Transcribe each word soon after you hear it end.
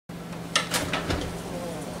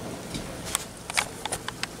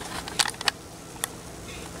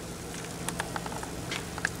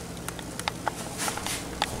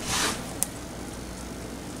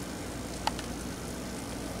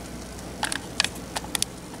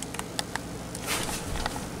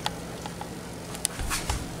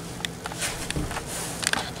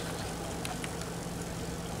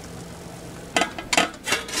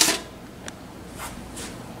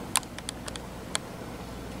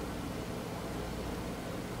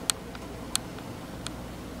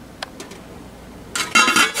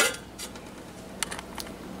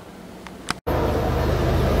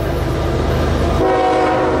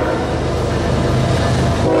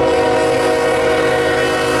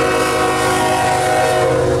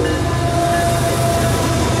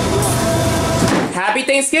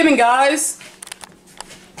Thanksgiving, guys.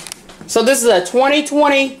 So this is a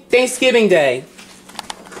 2020 Thanksgiving Day.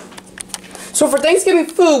 So for Thanksgiving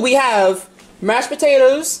food, we have mashed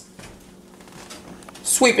potatoes,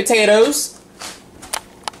 sweet potatoes,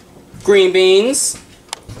 green beans,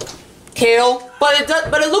 kale, but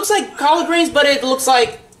it looks like collard greens, but it looks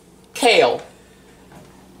like kale.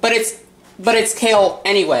 But it's kale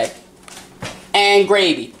anyway. And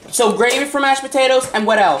gravy. So gravy for mashed potatoes, and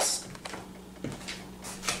what else?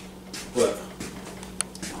 What?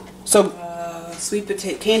 So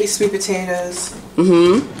candy sweet potatoes.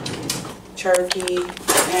 Turkey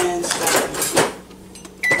and stuffing.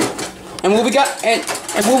 And what we got and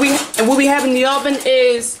what we have in the oven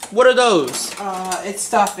is, what are those? It's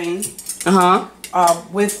stuffing.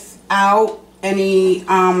 Without any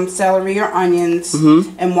celery or onions,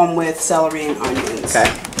 and one with celery and onions. Okay.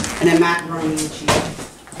 And then macaroni and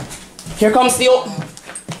cheese. Here comes the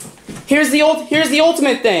here's the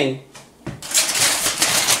ultimate thing.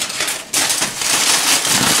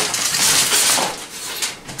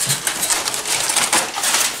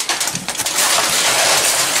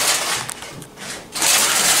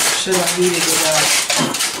 Should have heated it up.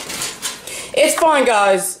 It's fine,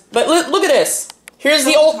 guys. But look at this. Here's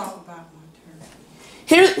the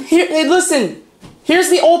listen. Here's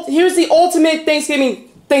the ultimate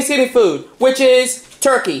Thanksgiving food, which is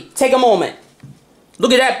turkey. Take a moment.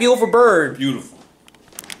 Look at that beautiful bird. Beautiful.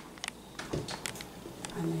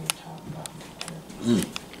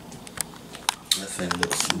 That thing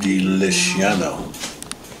looks deliciano.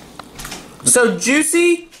 So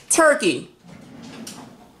juicy turkey.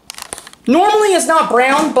 Normally it's not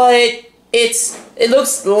brown, but it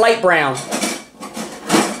looks light brown.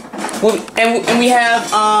 And we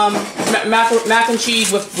have mac and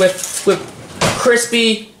cheese with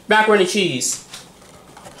crispy macaroni and cheese.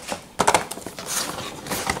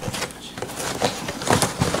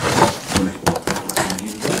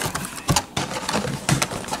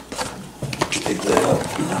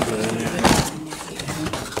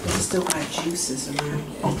 Still got juices around.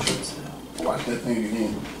 Watch that thing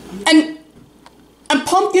again. And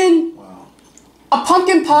pumpkin. Wow. A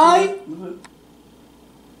pumpkin pie.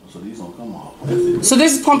 So these don't come off. So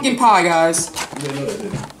this is pumpkin pie, guys.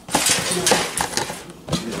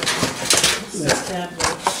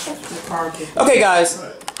 Okay, guys.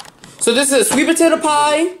 So this is sweet potato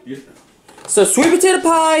pie. So sweet potato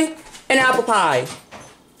pie and apple pie.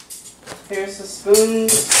 Here's the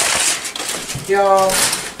spoons, y'all.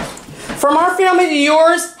 From our family to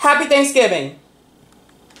yours, happy Thanksgiving.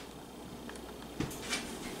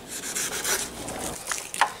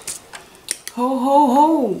 Ho, ho,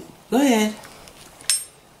 ho. Go ahead.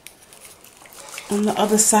 On the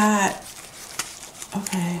other side.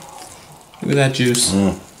 Okay. Look at that juice.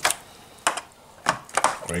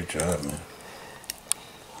 Great job, man.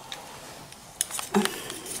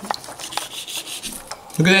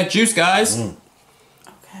 Look at that juice, guys. Okay.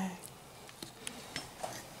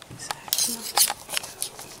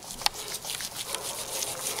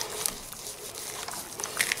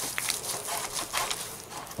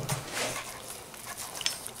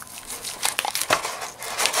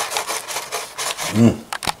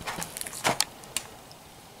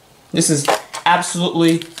 This is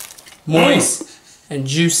absolutely moist and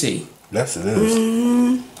juicy. Yes, it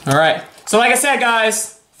is. Alright, so like I said,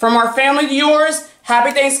 guys, from our family to yours,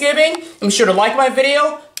 happy Thanksgiving. And be sure to like my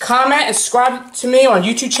video, comment, and subscribe to me on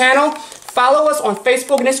YouTube channel. Follow us on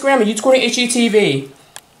Facebook and Instagram at YouTubeHGTV.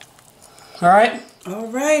 Alright?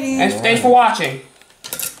 Alrighty. And thanks for watching.